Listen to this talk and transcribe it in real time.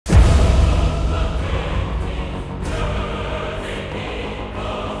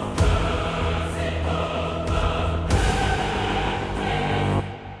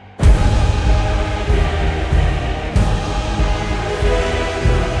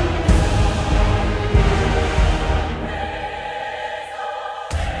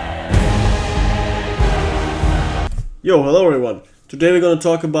Yo, hello everyone. Today we're going to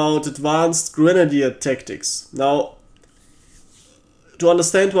talk about advanced Grenadier tactics. Now, to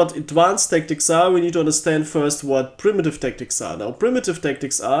understand what advanced tactics are, we need to understand first what primitive tactics are. Now, primitive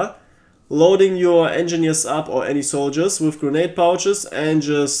tactics are loading your engineers up or any soldiers with grenade pouches and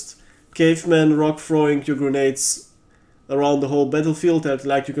just caveman rock throwing your grenades around the whole battlefield,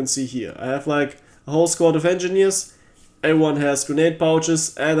 like you can see here. I have like a whole squad of engineers, everyone has grenade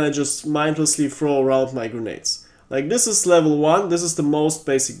pouches, and I just mindlessly throw around my grenades. Like, this is level 1, this is the most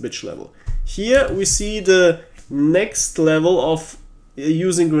basic bitch level. Here we see the next level of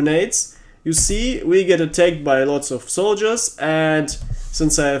using grenades. You see, we get attacked by lots of soldiers, and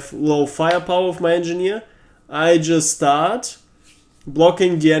since I have low firepower of my engineer, I just start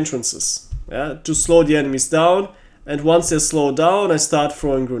blocking the entrances, to slow the enemies down. And once they're slowed down, I start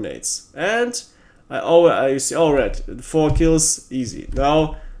throwing grenades. And I see, alright, 4 kills, easy.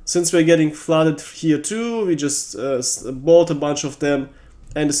 Now, since we're getting flooded here too, we just bolt a bunch of them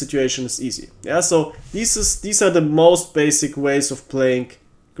and the situation is easy. So these are the most basic ways of playing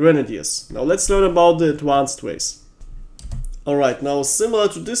Grenadiers. Now let's learn about the advanced ways. Alright, now similar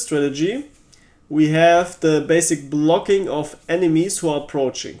to this strategy, we have the basic blocking of enemies who are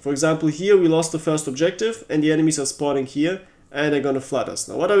approaching. For example, here we lost the first objective and the enemies are spawning here and they're gonna flood us.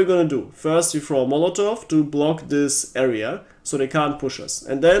 Now what are we gonna do? First we throw a Molotov to block this area so they can't push us.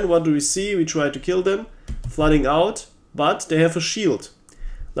 And then what do we see? We try to kill them, flooding out, but they have a shield.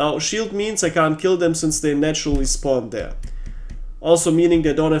 Now shield means I can't kill them since they naturally spawn there. Also meaning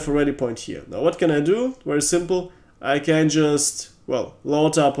they don't have a ready point here. Now what can I do? Very simple. I can just, well,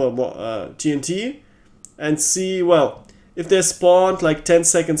 load up a TNT and see, well, if they spawned like 10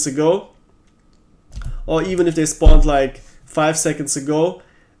 seconds ago, or even if they spawned like 5 seconds ago,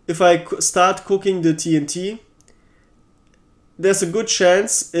 if I start cooking the TNT, there's a good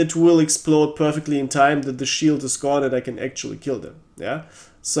chance it will explode perfectly in time that the shield is gone and I can actually kill them.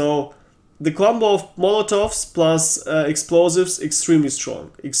 So the combo of Molotovs plus explosives, extremely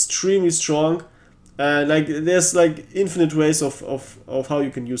strong, like there's like infinite ways of how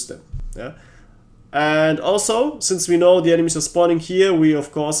you can use them. And also, since we know the enemies are spawning here, we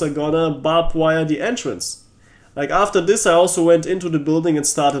of course are gonna barb wire the entrance. Like after this I also went into the building and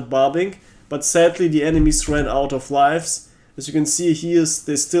started barbing, but sadly the enemies ran out of lives. As you can see here,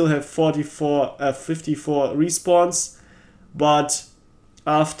 they still have 54 respawns, but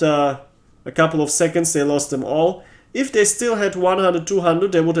after a couple of seconds they lost them all. If they still had 100,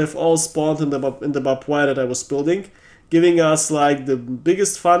 200, they would have all spawned in the barbed wire that I was building, giving us like the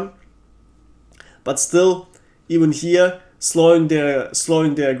biggest fun. But still, even here, slowing their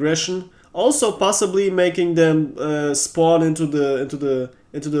aggression, also possibly making them spawn into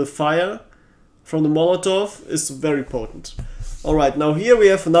the fire from the Molotov is very potent. Alright, now here we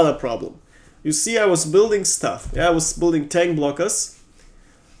have another problem. You see, I was building stuff. I was building tank blockers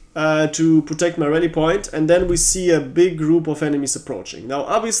to protect my rally point, and then we see a big group of enemies approaching. Now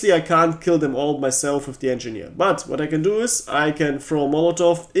obviously I can't kill them all myself with the engineer, but what I can do is I can throw a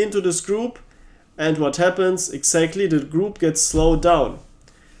Molotov into this group, and what happens exactly, the group gets slowed down.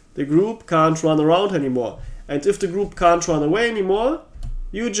 The group can't run around anymore, and if the group can't run away anymore,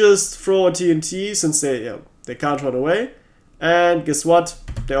 you just throw a TNT since they can't run away, and guess what?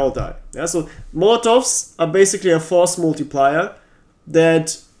 They all die. So Molotovs are basically a force multiplier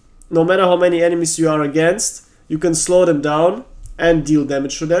that no matter how many enemies you are against, you can slow them down and deal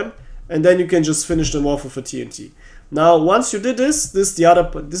damage to them, and then you can just finish them off with a TNT. Now once you did this is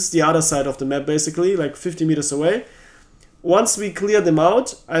the other side of the map, basically like 50 meters away. Once we cleared them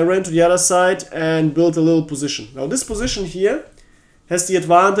out, I ran to the other side and built a little position. Now this position here has the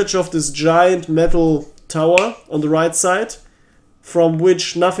advantage of this giant metal tower on the right side, from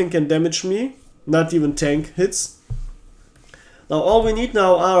which nothing can damage me, not even tank hits. Now all we need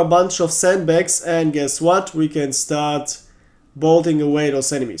now are a bunch of sandbags, and guess what? We can start bolting away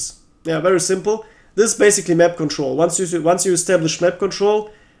those enemies. Very simple. This is basically map control. Once you establish map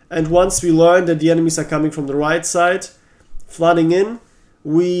control, and once we learn that the enemies are coming from the right side, flooding in,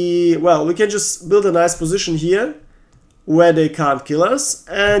 we can just build a nice position here where they can't kill us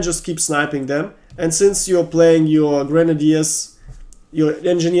and just keep sniping them. And since you're playing your Grenadiers, your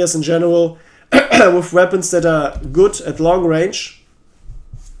engineers in general, with weapons that are good at long range,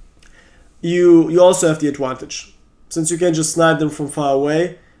 you also have the advantage, since you can just snipe them from far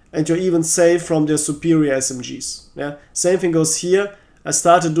away, and you're even safe from their superior SMGs. Same thing goes here. I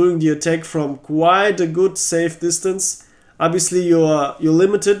started doing the attack from quite a good safe distance. Obviously you're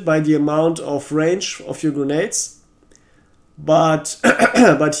limited by the amount of range of your grenades, but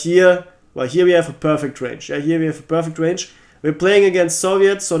here we have a perfect range. Here we have a perfect range. We're playing against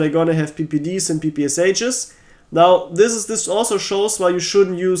Soviets, so they're gonna have PPDs and PPSHs. Now this also shows why you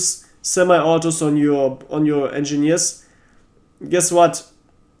shouldn't use semi-autos on your engineers. Guess what?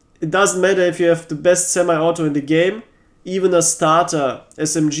 It doesn't matter if you have the best semi-auto in the game. Even a starter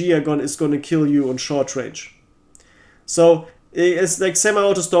SMG is gonna kill you on short range. So it's like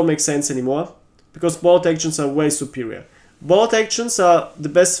semi-autos don't make sense anymore because bolt actions are way superior. Bolt actions are the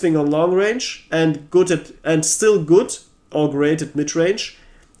best thing on long range and still good or great at mid range.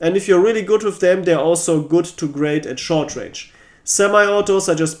 And if you're really good with them, they're also good to great at short range. Semi-autos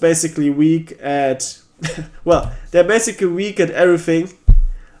are just basically weak at well, they're basically weak at everything.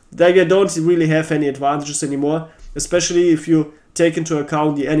 They don't really have any advantages anymore, especially if you take into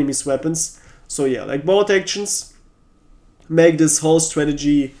account the enemy's weapons. So yeah, like bolt actions make this whole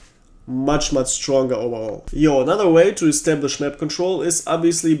strategy much stronger overall. Another way to establish map control is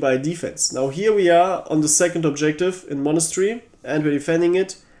obviously by defense. Now here we are on the second objective in Monastery and we're defending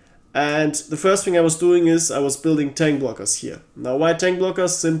it. And the first thing I was doing is I was building tank blockers here. Now why tank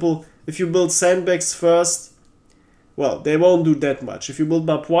blockers? Simple. If you build sandbags first, well, they won't do that much. If you build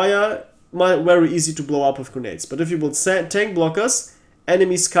barbed wire, very easy to blow up with grenades. But if you build tank blockers,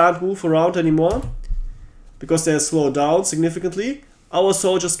 enemies can't move around anymore because they're slowed down significantly. Our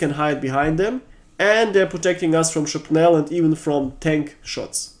soldiers can hide behind them and they're protecting us from shrapnel and even from tank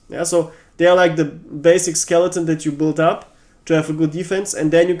shots. Yeah, so they're like the basic skeleton that you build up to have a good defense,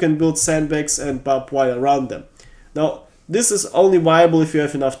 and then you can build sandbags and barbed wire around them. Now, this is only viable if you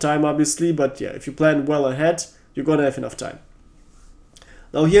have enough time, obviously, but yeah, if you plan well ahead, you're gonna have enough time.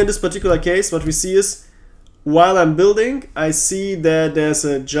 Now here in this particular case, what we see is, while I'm building, I see that there's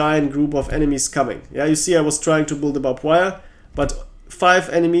a giant group of enemies coming. Yeah, you see I was trying to build a barbed wire, but 5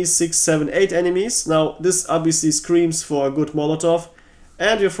 enemies, 6, 7, 8 enemies. Now, this obviously screams for a good Molotov,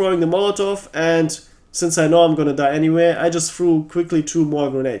 and you're throwing the Molotov, and since I know I'm gonna die anyway, I just threw quickly 2 more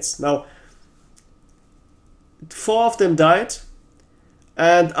grenades. Now, 4 of them died,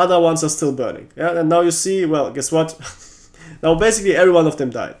 and other ones are still burning. Yeah, and now you see, well, guess what? Now basically every one of them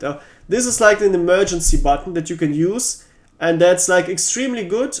died. Now, this is like an emergency button that you can use, and that's like extremely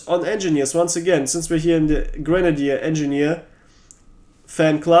good on engineers. Once again, since we're here in the Grenadier Engineer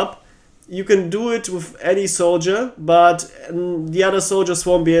fan club, you can do it with any soldier, but the other soldiers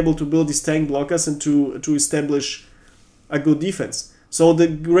won't be able to build these tank blockers and to establish a good defense. So the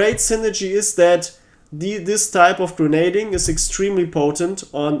great synergy is that this type of grenading is extremely potent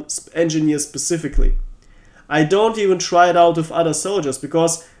on engineers specifically. I don't even try it out with other soldiers,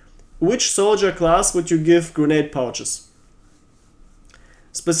 because which soldier class would you give grenade pouches?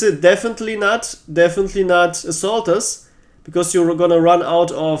 Definitely not assaulters, because you're gonna run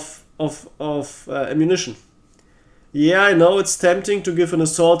out of ammunition. Yeah, I know it's tempting to give an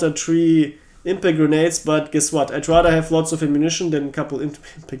assaulter 3 impact grenades, but guess what? I'd rather have lots of ammunition than a couple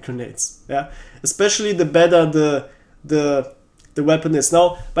impact grenades. Yeah, especially the better the weapon is.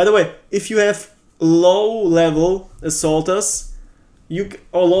 Now, by the way, if you have low-level assaulters,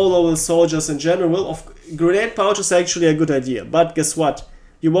 or low-level soldiers in general, grenade pouches are actually a good idea. But guess what?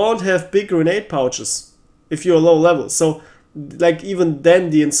 You won't have big grenade pouches if you're low level. So, like, even then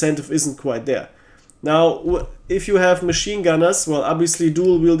the incentive isn't quite there. Now, if you have machine gunners, well, obviously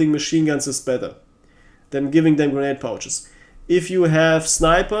dual-wielding machine guns is better than giving them grenade pouches. If you have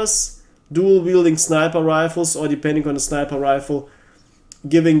snipers, dual-wielding sniper rifles, or depending on the sniper rifle,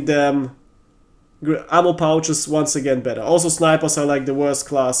 giving them ammo pouches, once again better. Also, snipers are like the worst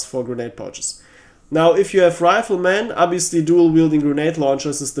class for grenade pouches. Now, if you have riflemen, obviously dual-wielding grenade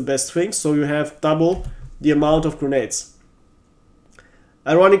launchers is the best thing, so you have double the amount of grenades.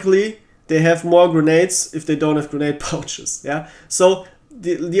 Ironically, they have more grenades if they don't have grenade pouches. Yeah, so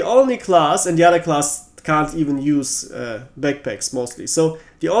the only class, and the other class can't even use backpacks mostly. So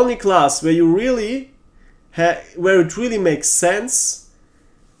the only class where it really makes sense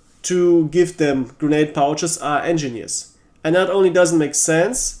to give them grenade pouches are engineers. And not only doesn't make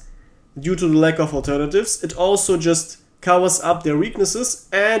sense due to the lack of alternatives, it also just covers up their weaknesses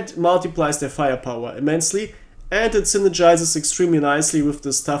and multiplies their firepower immensely. And it synergizes extremely nicely with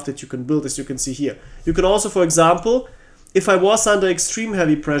the stuff that you can build, as you can see here. You can also, for example, if I was under extreme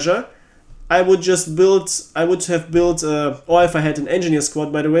heavy pressure, I would have built, or if I had an engineer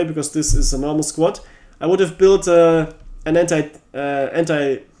squad, by the way, because this is a normal squad, I would have built an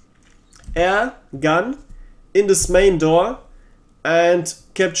anti-air gun in this main door and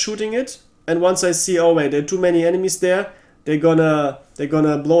kept shooting it. And once I see, oh wait, there are too many enemies there, they're gonna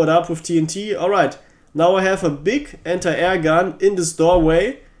blow it up with TNT. All right. Now I have a big anti-air gun in this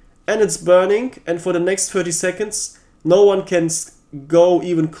doorway, and it's burning, and for the next 30 seconds no one can go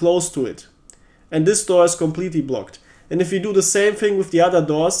even close to it. And this door is completely blocked. And if you do the same thing with the other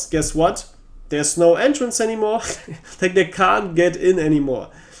doors, guess what? there's no entrance anymore. Like they can't get in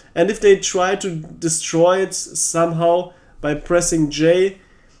anymore. And if they try to destroy it somehow by pressing J,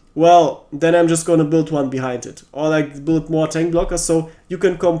 well, then I'm just gonna build one behind it. Or like build more tank blockers, so you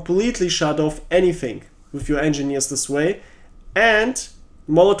can completely shut off anything with your engineers this way. And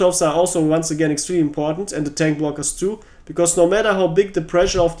Molotovs are also once again extremely important, and the tank blockers too, because no matter how big the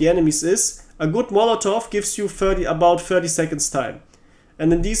pressure of the enemies is, a good Molotov gives you about 30 seconds time.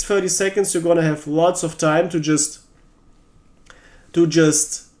 And in these 30 seconds you're gonna have lots of time to just build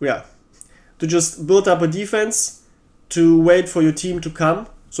up a defense, to wait for your team to come,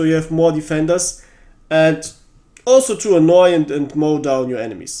 so you have more defenders, and also to annoy and mow down your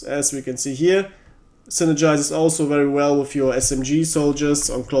enemies. As we can see here, synergizes also very well with your SMG soldiers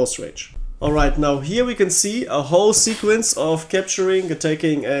on close range. Alright, now here we can see a whole sequence of capturing,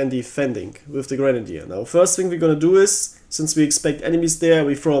 attacking and defending with the Grenadier. Now first thing we're gonna do is, since we expect enemies there,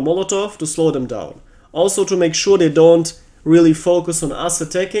 we throw a Molotov to slow them down. Also to make sure they don't really focus on us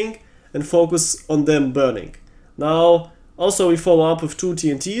attacking and focus on them burning. Now also we follow up with 2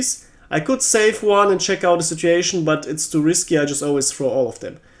 TNTs. I could save one and check out the situation, but it's too risky, I just always throw all of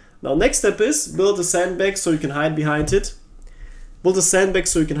them. Now next step is build a sandbag so you can hide behind it. Build a sandbag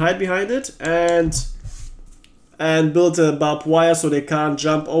so you can hide behind it, and build a barbed wire so they can't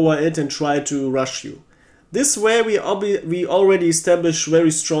jump over it and try to rush you. This way we already established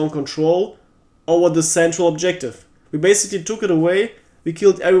very strong control over the central objective. We basically took it away, we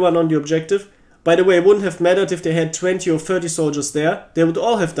killed everyone on the objective. By the way, it wouldn't have mattered if they had 20 or 30 soldiers there, they would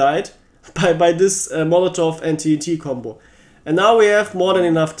all have died by this Molotov and TNT combo. And now we have more than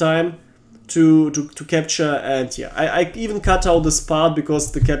enough time to capture, and yeah, I even cut out this part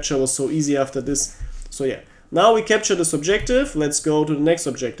because the capture was so easy after this. So yeah, now we capture this objective, let's go to the next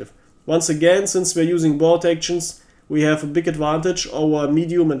objective. Once again, since we're using bolt actions, we have a big advantage over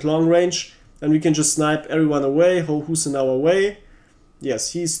medium and long range, and we can just snipe everyone away. Who's in our way?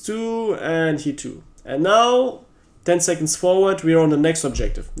 Yes, he's 2 and he 2. And now, 10 seconds forward, we're on the next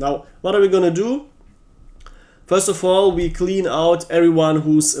objective. Now, what are we gonna do? First of all, we clean out everyone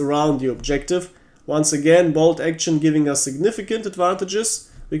who's around the objective. Once again, bolt action giving us significant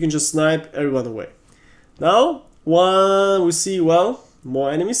advantages. We can just snipe everyone away. Now, we see, well, more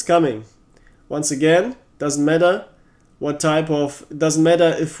enemies coming. Once again, doesn't matter what type of, doesn't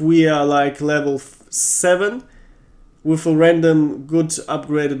matter if we are like level 7 with a random good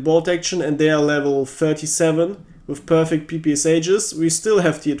upgraded bolt action and they are level 37 with perfect PPSHs, we still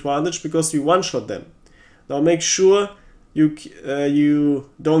have the advantage because we one-shot them. Now make sure you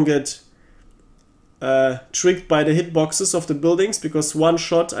don't get tricked by the hitboxes of the buildings, because one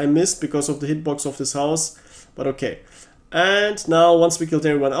shot I missed because of the hitbox of this house, but okay. And now once we killed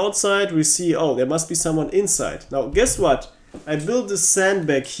everyone outside, we see, oh, there must be someone inside. Now guess what? I built this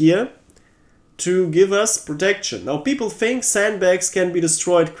sandbag here to give us protection. Now people think sandbags can be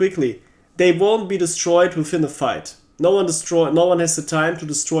destroyed quickly. They won't be destroyed within a fight. No one has the time to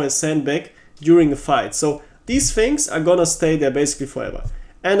destroy a sandbag during a fight. So these things are gonna stay there basically forever.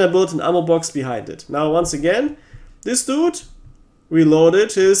 And I built an ammo box behind it. Now once again, this dude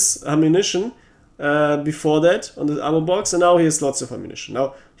reloaded his ammunition before that on the ammo box, and now he has lots of ammunition.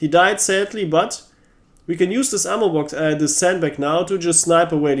 Now he died sadly, but we can use this ammo box, this sandbag now to just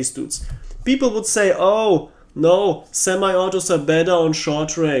snipe away these dudes. People would say, oh no, semi-autos are better on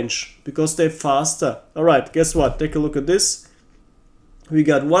short range because they're faster. Alright, guess what? Take a look at this. We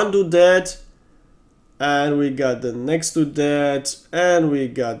got one dude dead, and we got the next dude dead, and we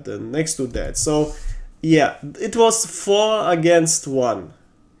got the next dude dead. So yeah, it was 4 against 1.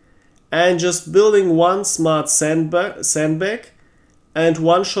 And just building one smart sandbag and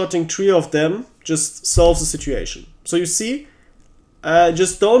one-shotting 3 of them just solves the situation. So you see,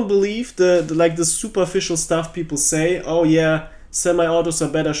 just don't believe the superficial stuff people say. Oh yeah, semi-autos are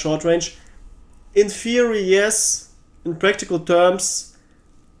better short range. In theory, yes. In practical terms,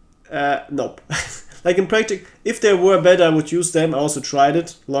 nope. Like in practice, if they were better, I would use them. I also tried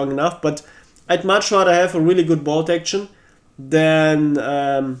it long enough, but I'd much rather have a really good bolt action than,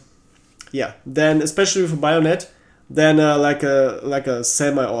 then especially with a bayonet, than like a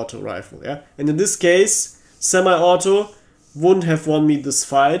semi-auto rifle. Yeah, and in this case, semi-auto wouldn't have won me this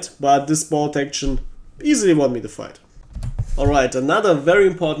fight, but this bolt action easily won me the fight. Alright, another very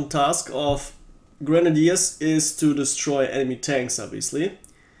important task of Grenadiers is to destroy enemy tanks, obviously.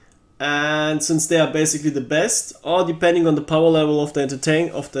 And since they are basically the best, or depending on the power level of the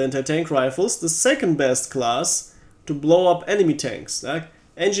anti-tank rifles, the second best class to blow up enemy tanks. Like,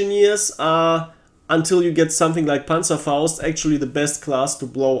 engineers are, until you get something like Panzerfaust, actually the best class to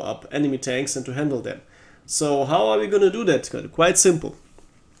blow up enemy tanks and to handle them. So how are we gonna do that? Quite simple.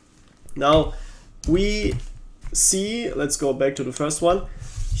 Now we see, let's go back to the first one.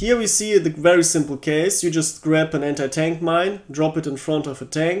 Here we see the very simple case. You just grab an anti-tank mine, drop it in front of a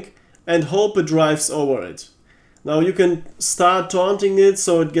tank, and hope it drives over it. Now you can start taunting it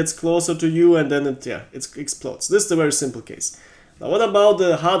so it gets closer to you, and then it explodes. This is the very simple case. Now what about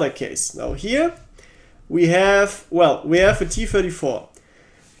the harder case? Now here we have, well, we have a T-34.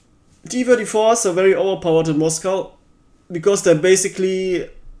 T-34s are very overpowered in Moscow because they're basically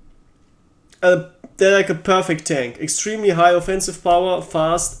they're like a perfect tank. Extremely high offensive power,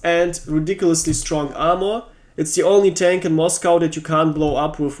 fast, and ridiculously strong armor. It's the only tank in Moscow that you can't blow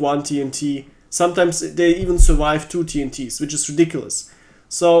up with one TNT. Sometimes they even survive 2 TNTs, which is ridiculous.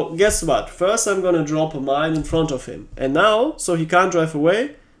 So guess what? First I'm gonna drop a mine in front of him. And now, so he can't drive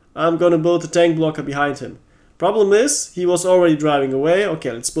away, I'm gonna build a tank blocker behind him. Problem is, he was already driving away.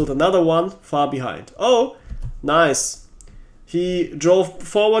 Okay, let's build another one far behind. Oh, nice. He drove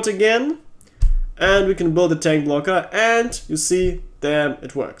forward again. And we can build a tank blocker. And you see, damn,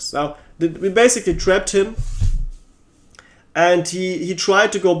 it works. Now, we basically trapped him. And he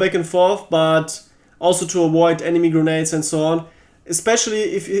tried to go back and forth, but also to avoid enemy grenades and so on. Especially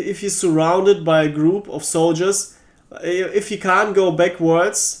if he's surrounded by a group of soldiers. If he can't go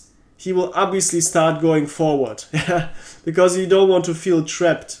backwards, he will obviously start going forward. Because you don't want to feel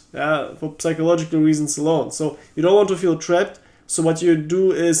trapped, for psychological reasons alone. So you don't want to feel trapped. So what you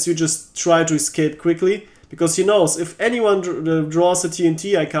do is you just try to escape quickly. Because he knows if anyone draws a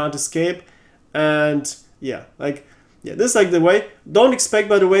TNT, I can't escape. And yeah, this is like the way. Don't expect,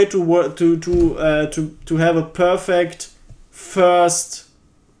 by the way, to have a perfect first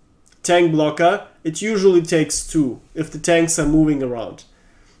tank blocker. It usually takes 2 if the tanks are moving around.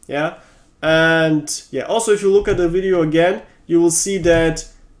 Yeah, and yeah. Also, if you look at the video again, you will see that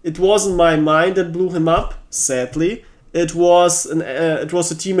it wasn't my mine that blew him up. Sadly, it was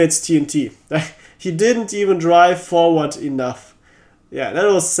a teammate's TNT. He didn't even drive forward enough. Yeah, that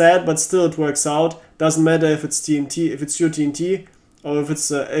was sad, but still it works out. Doesn't matter if it's TNT, if it's your TNT, or if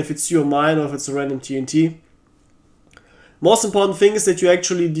it's your mine, or if it's a random TNT. Most important thing is that you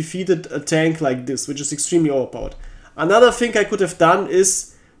actually defeated a tank like this, which is extremely overpowered. Another thing I could have done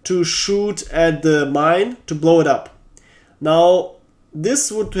is to shoot at the mine to blow it up. Now,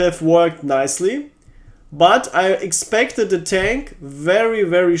 this would have worked nicely, but I expected the tank very,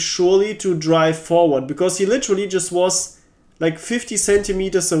 very surely to drive forward, because he literally just was like 50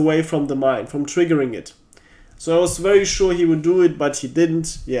 centimeters away from the mine, from triggering it. So I was very sure he would do it, but he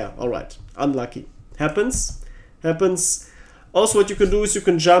didn't. Yeah, alright. Unlucky. Happens. Also, what you can do is you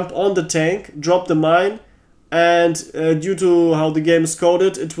can jump on the tank, drop the mine, and due to how the game is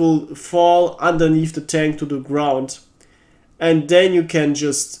coded, it will fall underneath the tank to the ground. And then you can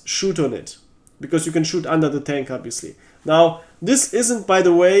just shoot on it, because you can shoot under the tank, obviously. Now, this isn't, by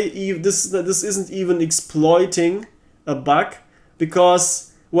the way, this isn't even exploiting a bug,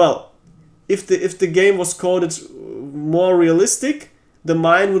 because, well, if the game was coded more realistic, the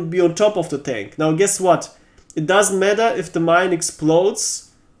mine would be on top of the tank. Now, guess what? It doesn't matter if the mine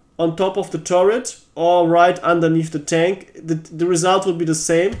explodes on top of the turret or right underneath the tank. The result would be the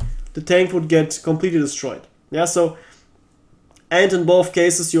same. The tank would get completely destroyed. Yeah, so, and in both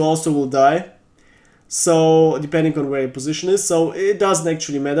cases you also will die. So, depending on where your position is. So, it doesn't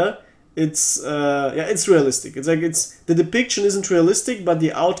actually matter. It's yeah, it's realistic. It's like the depiction isn't realistic, but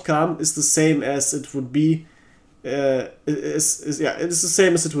the outcome is the same as it would be. Yeah, it's the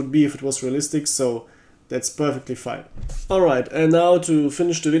same as it would be if it was realistic. So that's perfectly fine. Alright, and now to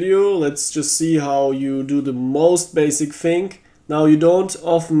finish the video, let's just see how you do the most basic thing. Now, you don't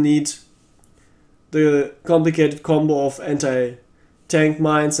often need the complicated combo of anti-tank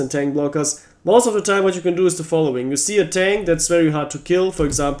mines and tank blockers. Most of the time what you can do is the following. You see a tank that's very hard to kill, for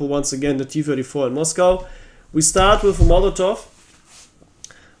example, once again the T-34 in Moscow. We start with a Molotov.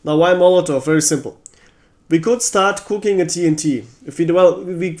 Now, why Molotov? Very simple. We could start cooking a TNT.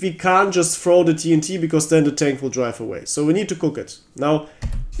 We can't just throw the TNT, because then the tank will drive away. So we need to cook it. Now,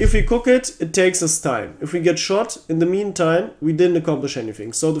 if we cook it, it takes us time. If we get shot, in the meantime, we didn't accomplish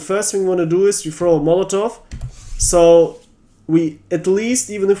anything. So the first thing we want to do is we throw a Molotov. So we, at least,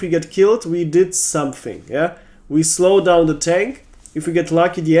 even if we get killed, we did something. Yeah, we slow down the tank. If we get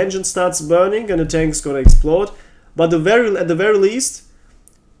lucky, the engine starts burning and the tank is gonna explode. But at the very least,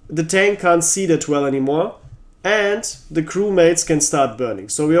 the tank can't see that well anymore, and the crewmates can start burning.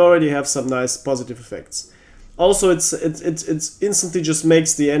 So we already have some nice positive effects. Also, it instantly just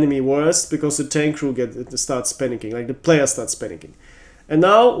makes the enemy worse, because the tank crew starts panicking, like the player starts panicking. And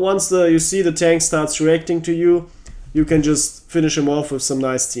now, once you see the tank starts reacting to you, you can just finish him off with some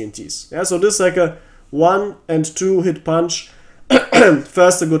nice TNTs. Yeah, so this is like a 1 and 2 hit punch.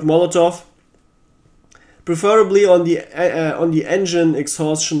 First, a good Molotov, preferably on the engine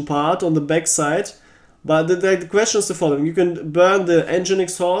exhaustion part on the back side. But the question is the following: you can burn the engine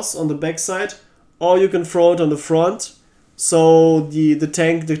exhaust on the back side, or you can throw it on the front, so the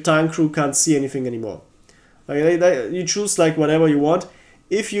tank crew can't see anything anymore. You choose like whatever you want.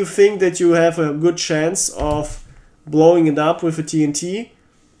 If you think that you have a good chance of blowing it up with a TNT,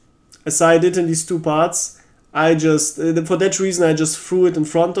 as I did in these two parts, I just, for that reason, I just threw it in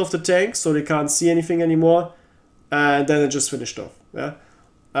front of the tank so they can't see anything anymore, and then I just finished off. Yeah.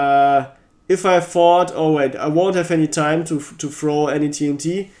 If I thought, oh wait, I won't have any time to throw any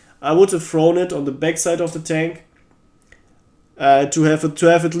TNT, I would have thrown it on the backside of the tank to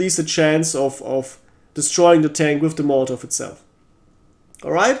have at least a chance of destroying the tank with the Molotov itself.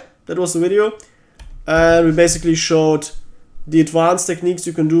 Alright, that was the video. And we basically showed the advanced techniques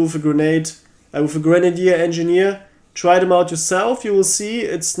you can do with a grenade, with a Grenadier Engineer. Try them out yourself. You will see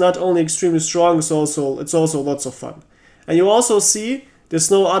it's not only extremely strong, it's also lots of fun. And you also see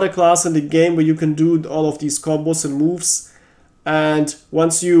there's no other class in the game where you can do all of these combos and moves. And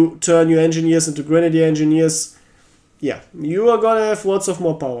once you turn your engineers into Grenadier Engineers, yeah, you are gonna have lots of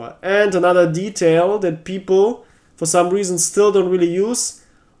more power. And another detail that people, for some reason, still don't really use: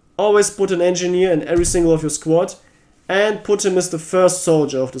 always put an engineer in every single of your squad, and put him as the first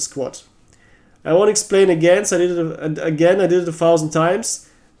soldier of the squad. I won't explain again, so I did it 1,000 times.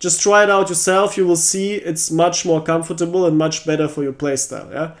 Just try it out yourself. You will see it's much more comfortable and much better for your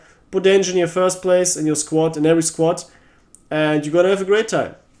playstyle. Yeah, put the engineer first place in your squad, in every squad, and you're gonna have a great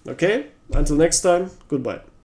time. Okay, until next time, goodbye.